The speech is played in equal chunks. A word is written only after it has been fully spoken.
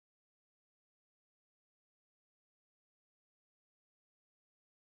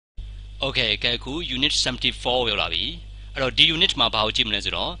Okay ကဲခု unit 74ရောက်လာပြီအဲ့တော့ဒီ unit မှာဘာကိုကြည့်မလဲ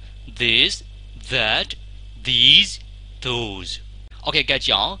ဆိုတော့ this that these those okay ကဲကြ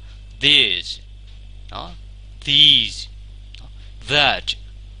ည့်အောင် this နော် these that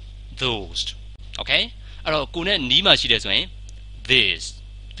those okay အဲ့တော့ကိုနဲ့နီးမှရှိတယ်ဆိုရင် this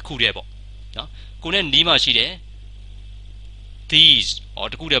တခုတည်းပေါ့နော်ကိုနဲ့နီးမှရှိတယ် these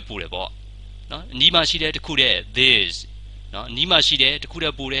တခုတည်းပို့တယ်ပေါ့နော်နီးမှရှိတယ်တခုတည်း this နော်နီးမှရှိတယ်တခုတ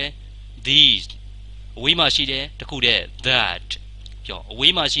ည်းပို့တယ် these အဝေးမှာရှိတယ်တခုတည်း that ပြောအ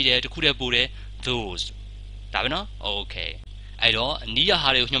ဝေးမှာရှိတယ်တခုတည်းပို့တယ် those ဒါပဲနော် okay အဲ့တော့အနီးရဟာ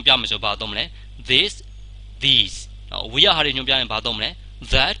တွေကိုညွှန်ပြမယ်ဆိုဘာသုံးမလဲ this these နော်အဝေးရဟာတွေညွှန်ပြရင်ဘာသုံးမလဲ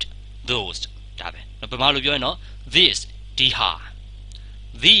that those ဒါပဲနော်ဘယ်မှာလို့ပြောရင်နော် this ဒီဟာ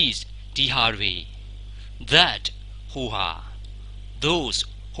these ဒီဟာတွေ that ဟိုဟာ those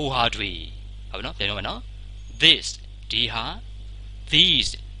ဟိုဟာတွေဟုတ်ပြီနော်ပြန်ပြောမယ်နော် this ဒီဟာ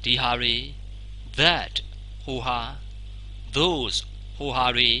these ဒီဟာတွေ that ဟိုဟာ those ဟိုဟာ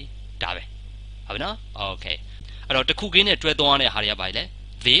တွေဒါပဲဟုတ်ပြီနော် okay အဲ့တော့တစ်ခုကင်းနဲ့တွဲသွားတဲ့ဟာတွေကဘာလဲ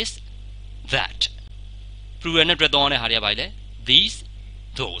this that plural နဲ့တွဲသွားတဲ့ဟာတွေကဘာလဲ these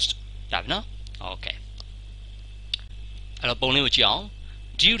those ဒါပဲနော် okay အဲ့တော့ပုံလေးကိုကြည့်အောင်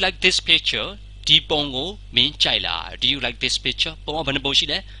do you like this picture ဒီပုံကိုမင်းကြိုက်လား do you like this picture ပုံကဘယ်နှပုံရှိ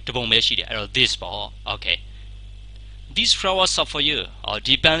လဲတစ်ပုံပဲရှိတယ်အဲ့တော့ this ပေါ့ okay these flowers are for you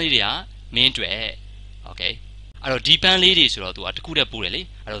ဒီပန်းလေးတွေကမင်းအတွက် okay အဲ့တော့ဒီပန်းလေးတွေဆိုတော့သူကတစ်ခုတည်းပို့တယ်လေ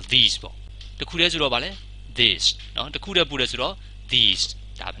အဲ့တော့ these ပေါ့တစ်ခုတည်းဆိုတော့ဗာလဲ this နော်တစ်ခုတည်းပို့တယ်ဆိုတော့ these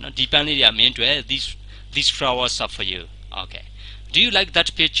ဒါပဲနော်ဒီပန်းလေးတွေကမင်းအတွက် these flowers are for you okay do you like that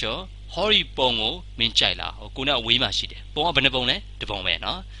picture ဟောဒီပုံကိုမင်းကြိုက်လားကိုနဲ့အဝေးမှာရှိတယ်ပုံကဘယ်နှပုံလဲတစ်ပုံပဲ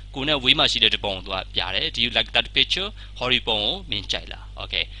နော်ကိုနဲ့ဝေးမှာရှိတဲ့တစ်ပုံသူကပြတယ် do you like that picture ဟောဒီပုံကိုမင်းကြိုက်လား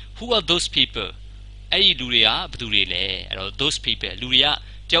okay who are those people အဲ့ဒီလူတွေကဘယ်သူတွေလဲအဲ့တော့ those people လူတွေက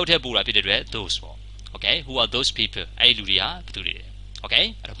တယောက်တည်းပို့တာဖြစ်တဲ့အတွက် those ပေါ့ okay who are those people အဲ့ဒီလူတွေကဘယ်သူတွေလဲ okay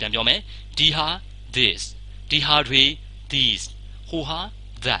အဲ့တော့ပြန်ပြောမယ်ဒီဟာ this ဒီဟာတွေ these ဟိုဟာ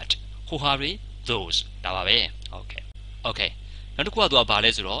that ဟိုဟာတွေ those ဒါပါပဲ okay okay နောက်တစ်ခုကသူကဘာလဲ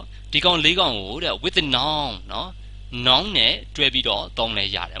ဆိုတော့ဒီကောင်၄ကောင်ကိုတဲ့ with the noun နော် noun နဲ့တွဲပြီးတော့သုံးလဲ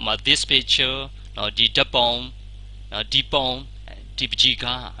ရတယ်ဥပမာ this picture နော်ဒီဓာတ်ပုံနော်ဒီပုံဒီပကြီး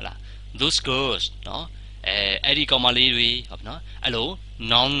ကားဟလား those girls နော်အဲ့ဒီကောင်မလေးတွေဟုတ်ပြီနော်အဲ့လို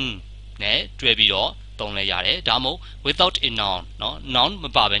noun နဲ့တွဲပြီးတော့သုံးလဲရတယ်ဒါမှမဟုတ် without a noun နော် noun မ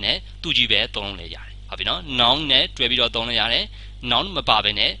ပါဘဲနဲ့သူကြီးပဲသုံးလဲရတယ်ဟုတ်ပြီနော် noun နဲ့တွဲပြီးတော့သုံးလဲရတယ် noun မပါ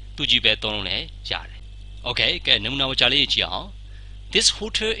ဘဲနဲ့သူကြီးပဲသုံးလဲရတယ် okay ကဲနမူနာဝကြလေးကြည့်အောင်This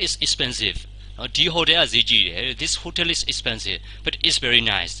hotel is expensive. ဒီ hotel ကဈေးကြီးတယ် This hotel is expensive but it's very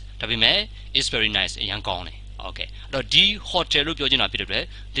nice. ဒါပေမဲ့ it's very nice အရင်ကောင်းတယ် Okay. အဲ့တော့ဒီ hotel လို့ပြောချင်တာဖြစ်တဲ့အတွက်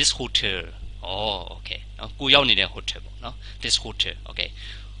this hotel. Oh, okay. နော်ကိုရောက်နေတဲ့ hotel ပေါ့နော် This hotel. Okay.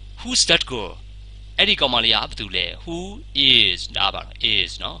 Who's that girl? အဲ့ဒီကောင်မလေးကဘာတူလဲ Who is ဒါပါတော့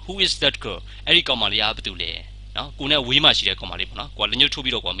is နော် Who is that girl? အဲ့ဒီကောင်မလေးကဘာတူလဲနော်ကိုနဲ့ဝေးမှရှိတဲ့ကောင်မလေးပေါ့နော်ကိုကလက်ညှိုးထိုး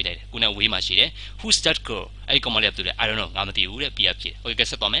ပြီးတော့ကိုမိလိုက်တယ်ကိုနဲ့ဝေးမှရှိတယ် Who's that girl အဲ့ဒီကောင်မလေးကသူလဲ I don't know ငါမသိဘူးတဲ့ပြပြโอเคကဲ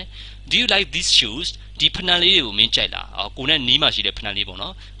ဆက်သွားမယ် Do you like these shoes ဒီဖနန်လေးတွေကိုမင်းကြိုက်လားကိုနဲ့နီးမှရှိတဲ့ဖနန်လေးပေါ့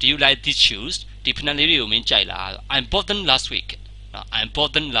နော် Do you like these shoes ဒီဖနန်လေးတွေကိုမင်းကြိုက်လား I bought them last week နော် I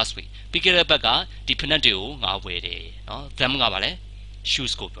bought them last week ပြီးခဲ့တဲ့ဘက်ကဒီဖနန်တွေကိုငါဝယ်တယ်နော် them ကပါလဲ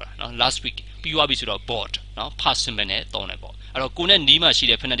shoes ကိုပြောတာနော် last week ပြီးသွားပြီဆိုတော့ bought နော် past simple နဲ့သုံးတယ်ပေါ့အဲ့တော့ကိုနဲ့နီးမှရှိ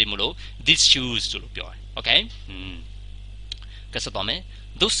တဲ့ဖနန်တွေမလို့ these shoes လို့ပြောတယ်Okay. Guess what, man?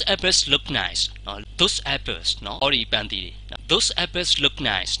 Those apples look nice. No, those apples, no. Hori pandi. Those apples look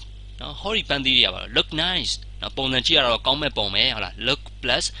nice. No, hori pandi look nice. No, pondan chi ara kaung me pong me, hala. Look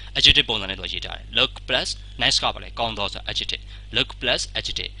plus adjective pondan ne do chi ta. Look plus nice ka ba le. Kaung do sa adjective. Look plus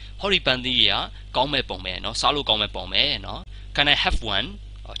adjective. Hori pandi ya kaung me pong me, no. Sa lo kaung me pong me, no. Can I have one?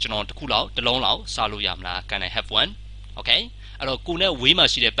 ကျွန်တော်တစ်ခုလောက်တစ်လုံးလောက်စားလို့ရမလား Can I have one? Okay. အဲ့တော့ကိုနဲ့ဝေးမှ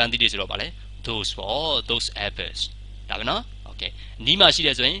ရှိတဲ့ပန်းသီးတွေဆိုတော့ဗာလဲthose for those apples ဒါပဲနော် okay နီးမှရှိတ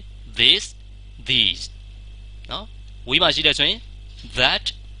ယ်ဆိုရင် this these နော်ဝေးမှရှိတယ်ဆိုရင် that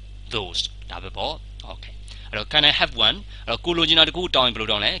those ဒါပဲပေါ့ okay အဲ့တော့ can I have one အဲ့တော့ကိုလိုချင်တာတခုတောင်းရင်ဘယ်လို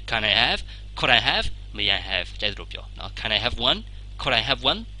တောင်းလဲ can I have could I have may I have ကြိုက်သလိုပြောနော် can I have one could I have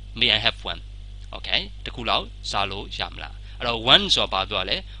one may I have one okay တခုလောက်စားလို့ရမလားအဲ့တော့ one ဆိုတာဘာပြော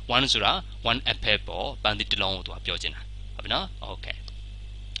လဲ one ဆိုတာ one apple ပေါ့ပန်းသီးတစ်လုံးကိုသူကပြောချင်တာဟုတ်ပြီနော် okay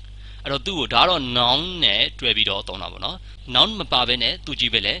အဲ့တော့သူ့ကိုဒါတော့ noun နဲ့တွဲပြီးတော့သုံးတာပေါ့နော် noun မပါဘဲနဲ့သူ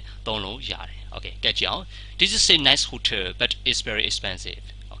ကြီးပဲလဲသုံးလို့ရတယ် okay ကြည့်ကြအောင် This is a nice hotel but it's very expensive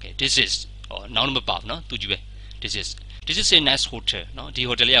okay this is noun မပါဘူးနော်သူကြီးပဲ this is a nice hotel နော်ဒီ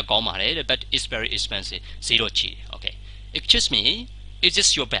hotel လေးကကောင်းပါတယ် but it's very expensive ဈေးတော့ကြီး okay excuse me is this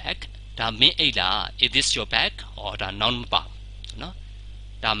your bag ဒါမင်းအိတ်လား is this your bag ဒါ noun မပါဘူးနော်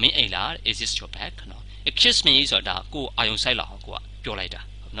ဒါမင်းအိမ်လား is this your bag နော် excuse me ဆိုတာဒါကိုအာယုံဆိုင်လာအောင်ကိုကပြောလိုက်တာ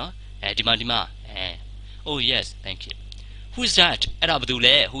ဟုတ်နော်ဒီမှာoh yes thank you who is that အဲ့ဒါဘာတူ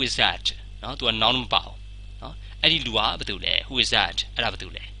လဲ who is that နော်သူက noun မပါဘူးနော်အဲ့ဒီလူကဘာတူလဲ who is that အဲ့ဒါဘာတူ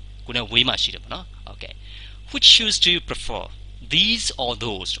လဲကိုနဲ့ဝေးမှရှိတယ်ပေါ့နော် okay which shoes do you prefer these or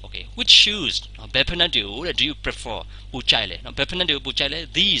those okay which shoes ဘယ်ဖက်နှက်တွေကို do you prefer ပိုကြိုက်လဲနော်ဘယ်ဖက်နှက်တွေကိုပိုကြိုက်လဲ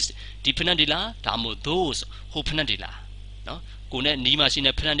these ဒီဖက်နှက်တွေလားဒါမှမဟုတ် those ဟိုဖက်နှက်တွေလားနော်ကိုနဲ့နီးမှရှိ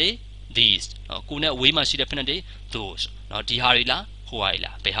တဲ့ဖက်နှက်တွေ these နော်ကိုနဲ့ဝေးမှရှိတဲ့ဖက်နှက်တွေ those နော်ဒီဟာတွေလားဟိုဟာတွေ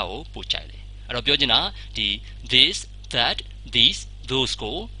လားဘယ်ဟာကိုပိုကြိုက်လဲအဲ့တော့ပြောချင်တာဒီ this that these those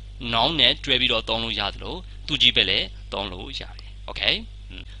ကို noun နဲ့တွဲပြီးတော့သုံးလို့ရသလိုသူကြီးပဲလည်းသုံးလို့ရတယ် okay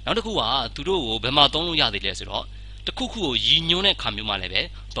နောက်တစ်ခုကသူတို့ကိုဘယ်မှာသုံးလို့ရသေးလဲဆိုတော့တခုခုကိုရည်ညွှန်းတဲ့ခါမျိုးမှလည်းပဲ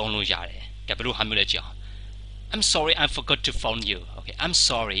သုံးလို့ရတယ်ကဲဘယ်လိုဟာမျိုးလဲကြည့်အောင် I'm sorry I forgot to phone you okay I'm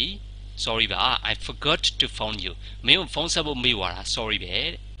sorryပါ I forgot to phone you မင်းကိုဖုန်းဆက်ဖို့မေ့သွားတာ sorry ပဲ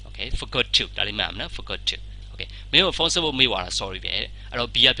okay forgot to ဒါလေးမှတ်မနော် forgot to okay မင်းကိုဖုန်းဆက်ဖို့မေ့သွားတာ sorry ပဲအဲ့တော့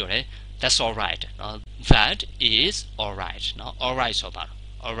B ကပြောတယ် that's all right နော် that is all right နော် all right ဆိုတာ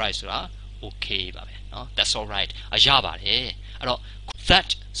all right ဆိုတာ okay ပါပဲနော် that's all right ရပါတယ်အဲ့တော့ that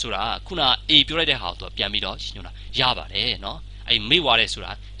ဆိုတာခုန A ပြောလိုက်တဲ့ဟာကိုပြန်ပြီးတော့ညွှန်းတာရပါတယ်နော်အဲ့မေ့သွားတယ်ဆို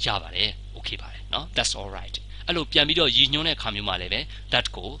တာရပါတယ် okay ပါတယ်နော် that's all right အဲ့လိုပြန်ပြီးတော့ရည်ညွှန်းတဲ့ခါမျိုးမှာလည်းပဲ that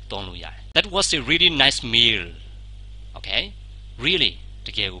ကိုသုံးလို့ရတယ် that was a really nice meal okay really တ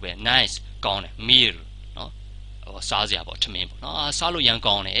ကယ်ကိုပဲ nice ကောင်းတယ် meal နော်ဟိုစားစရာပေါ့ထမင်းပေါ့နော်စားလို့ရန်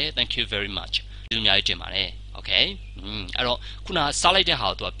ကောင်းတယ် thank you very much ဒီလိုအများကြီးတင်ပါတယ် okay အဲ့တော့ခုနစားလိုက်တဲ့ဟာ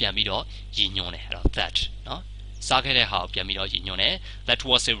ကိုပြန်ပြီးတော့ရည်ညွှန်းတယ်အဲ့တော့ that နော်စားခဲ့တဲ့ဟာကိုပြန်ပြီးတော့ရည်ညွှန်းတယ် that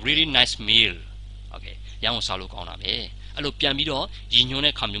was a really nice meal okay ရန်ကိုစားလို့ကောင်းတာပဲအဲ့လိုပြန်ပြီးတော့ရည်ညွှန်း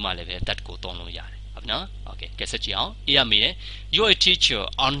တဲ့ခါမျိုးမှာလည်းပဲ that ကိုသုံးလို့ရတယ်ဟုတ်နော် okay ကဲဆက်ကြည့်အောင် A ရမေးတယ် you're a teacher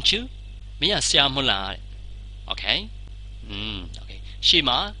aren't you မင်းကဆရာမဟုတ်လား okay okay ရှေ့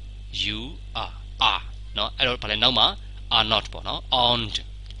မှာ you are နော်အဲ့တော့ဘာလဲနောက်မှာ are not ပေါ့နော် aren't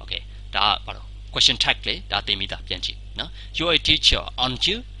okay ဒါဘာလို့ question tag လေဒါသင်မိတာပြန်ကြည့်နော် you're a teacher aren't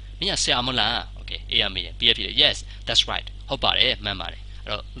you မင်းကဆရာမဟုတ်လား okay A ရမေးတယ် B ရဖြစ်တယ် yes that's right ဟုတ်ပါတယ်မှန်ပါတယ်အဲ့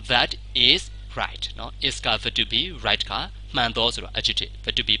တော့ that is right နော် is က verb to be right ကမှန်တော့ဆိုတော့ adjective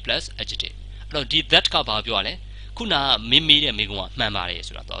verb to be plus adjective အဲ့တော့ဒီ that ကဘာပြောရလဲခုနမင်းမေးတဲ့မိကုံကမှန်ပါတယ်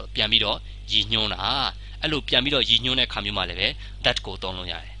ဆိုတာတော့ပြန်ပြီးတော့ရည်ညွှန်းတာအဲ့လိုပြန်ပြီးတော့ရည်ညွှန်းတဲ့ခါမျိုးမှလည်းပဲ that ကိုသုံးလို့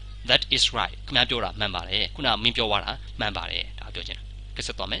ရတယ် that is right ခင်ဗျားပြောတာမှန်ပါတယ်ခုနမင်းပြောသွားတာမှန်ပါတယ်ဒါပြောချင်တာကဲဆ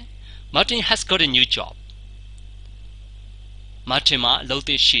က်သွားမယ် Martin has got a new job Martin မှာလုပ်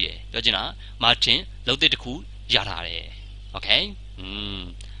တဲ့ရှိတယ်ပြောချင်တာ Martin လုပ်တဲ့တခုရထားတယ် okay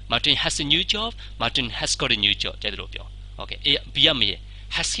Martin has a new job Martin has got a new job တဲ့လိုပြော okay A B ရမေး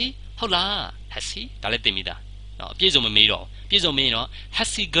has he ဟုတ်လား has he ဒါလည်းသိမိတာနော်အပြည့်စုံမမေးတော့ပြည့်စုံမေးတော့ has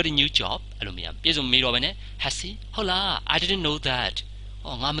he got a new job အဲ့လိုမေးရပြည့်စုံမေးတော့ပဲနဲ့ has he ဟုတ်လား I didn't know that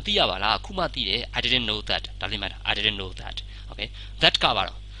ငါမသိရပါလားခုမှသိတယ် I didn't know that ဒါလည်းမှတ်တာ I didn't know that okay that ကပါ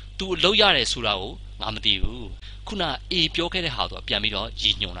တော့ तू အလုပ်ရတယ်ဆိုတာကိုငါမသိဘူးခုန A ပြောခဲ့တဲ့ဟာတော့ပြန်ပြီးတော့ရ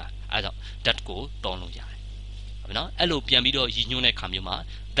ည်ညွှန်းတာအဲ့ဒါကြောင့် that ကိုသုံးလို့ရတယ်ဟုတ်ပြီနော်အဲ့လိုပြန်ပြီးတော့ရည်ညွှန်းတဲ့ခါမျိုးမှာ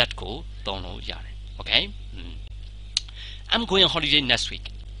that ကိုသုံးလို့ရတယ် okay I'm going on holiday next week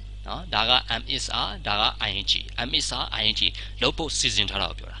နော်ဒါက am is are ဒါက ing am is are ing လုပ်ဖို့စီစဉ်ထားတာ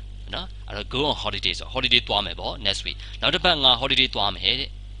ကိုပြောတာနော်အဲ့တော့ go on holiday ဆို holiday သွားမယ်ပေါ့ next week နောက်တစ်ပတ်ငါ holiday သွားမယ်တဲ့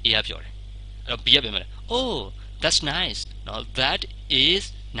A ကပြောတယ်အဲ့တော့ B ကပြောမယ် oh that's nice နော် that is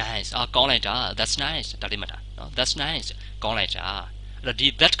nice ကောင်းလိုက်တာ that's nice ဒါလေးမှတ်တာနော် that's nice ကောင်းလိုက်တာအဲ့တော့ဒီ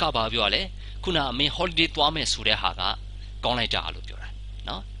that ကဘာပြောရလဲခုနမင်း holiday သွားမယ်ဆိုတဲ့ဟာကကောင်းလိုက်တာလို့ပြောတာ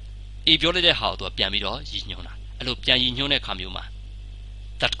နော် A ပြောလိုက်တဲ့ဟာကိုသူကပြန်ပြီးတော့ရည်ညွှန်းတာအဲ့လိုပြန်ရည်ညွှန်းတဲ့ခါမျိုးမှာ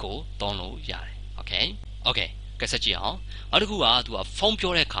that ကိုသုံးလို့ရတယ် okay ကဲဆက်ကြည့်အောင်နောက်တစ်ခုကသူကဖုန်း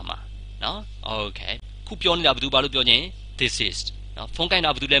ပြောတဲ့ခါမှာနော် okay ခုပြောနေတာဘာလို့ပြောချင်း this is နော်ဖုန်းကိုင်တာ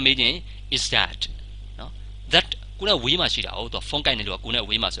ဘာလို့လဲမေးချင်း is that နော် that ကိုနဲ့ဝေးမှာရှိတာဟုတ်တော့ဖုန်းကိုင်နေလို့ကိုနဲ့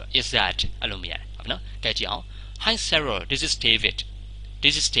ဝေးမှာဆိုတော့ is that အဲ့လိုမေးရတယ်ဟုတ်နော်ကဲကြည့်အောင် hi Sarah this is David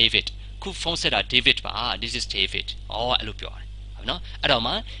ခုဖုန်းဆက်တာ David ပါ this is David အဲ့လိုပြောရတယ်ဟုတ်နော်အဲ့တော့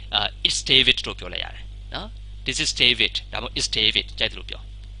မှ it's David လို့ပြောလိုက်ရတယ်နော် this is David ဒါမှမဟုတ် is David ကြိုက်တယ်လို့ပြော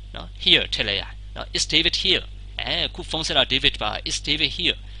နော် here ထည့်လိုက်ရတယ်နော် is David here ခုဖုန်းဆက်တာ David ပါ is David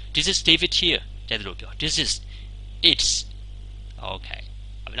here this is David here ကြိုက်တယ်လို့ပြော this is it's okay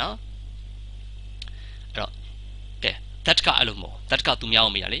ဟုတ်နော်အဲ့တော့ကဲ that ကအဲ့လိုမို့ that ကသူများအော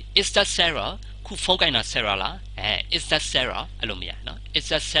င်မေးရလေ is that Sarah ခုဖုန်းကိုင်တာ Sarah လားis that Sarah အဲ့လိုမေးရနော် is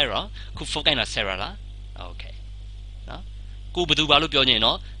that Sarah ခုဖုန်းကိုင်တာ Sarah လား okay နော်ကိုဘယ်သူပါလို့ပြောနေ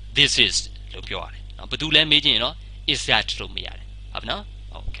နော် this is လို့ပြောရတယ်နော်ဘယ်သူလဲမေးခြင်းနော် is that လို့မေးရတယ်ဟုတ်နော်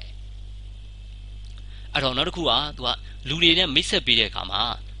okay အဲ့တော့နောက်တစ်ခုကသူကလူတွေနဲ့မိတ်ဆက်ပေးတဲ့အခါမှာ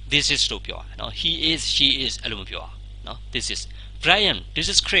this is လို့ပြောရတယ်နော် he is she is အဲ့လိုမပြောအောင်နော် this is Brian this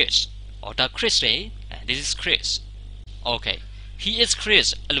is Chris ဟောဒါ Chris လေ this is Chris okay he is Chris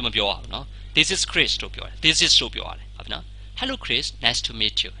အဲ့လိုမပြောရဘူးเนาะ this is Chris လို့ပြောတယ် this is လို့ပြောရတယ်ဟုတ်ပြီနော် hello Chris nice to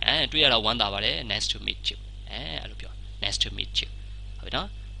meet you တွေ့ရတော့ဝမ်းသာပါတယ် nice to meet you အဲ့လိုပြော nice to meet you ဟုတ်ပြီနော်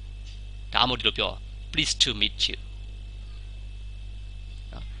ဒါမှမဟုတ်ဒီလိုပြော please to meet you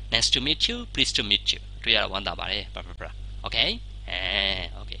nice to meet you please to meet you တွေ့ရတော့ဝမ်းသာပါတယ်ဘလာဘလာ okay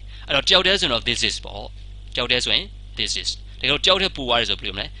okay အဲ့တော့တယောက်တည်းဆိုရင်တော့ this is ပေါ့တယောက်တည်းဆိုရင် this is ဒါကြောင့်တယောက်တည်းပူသွားတယ်ဆိုဘယ်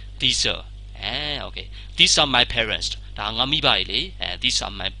လိုမလဲ these are okay these are my parents ဒါငါမိဘတွေလေthese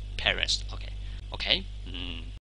are my parents okay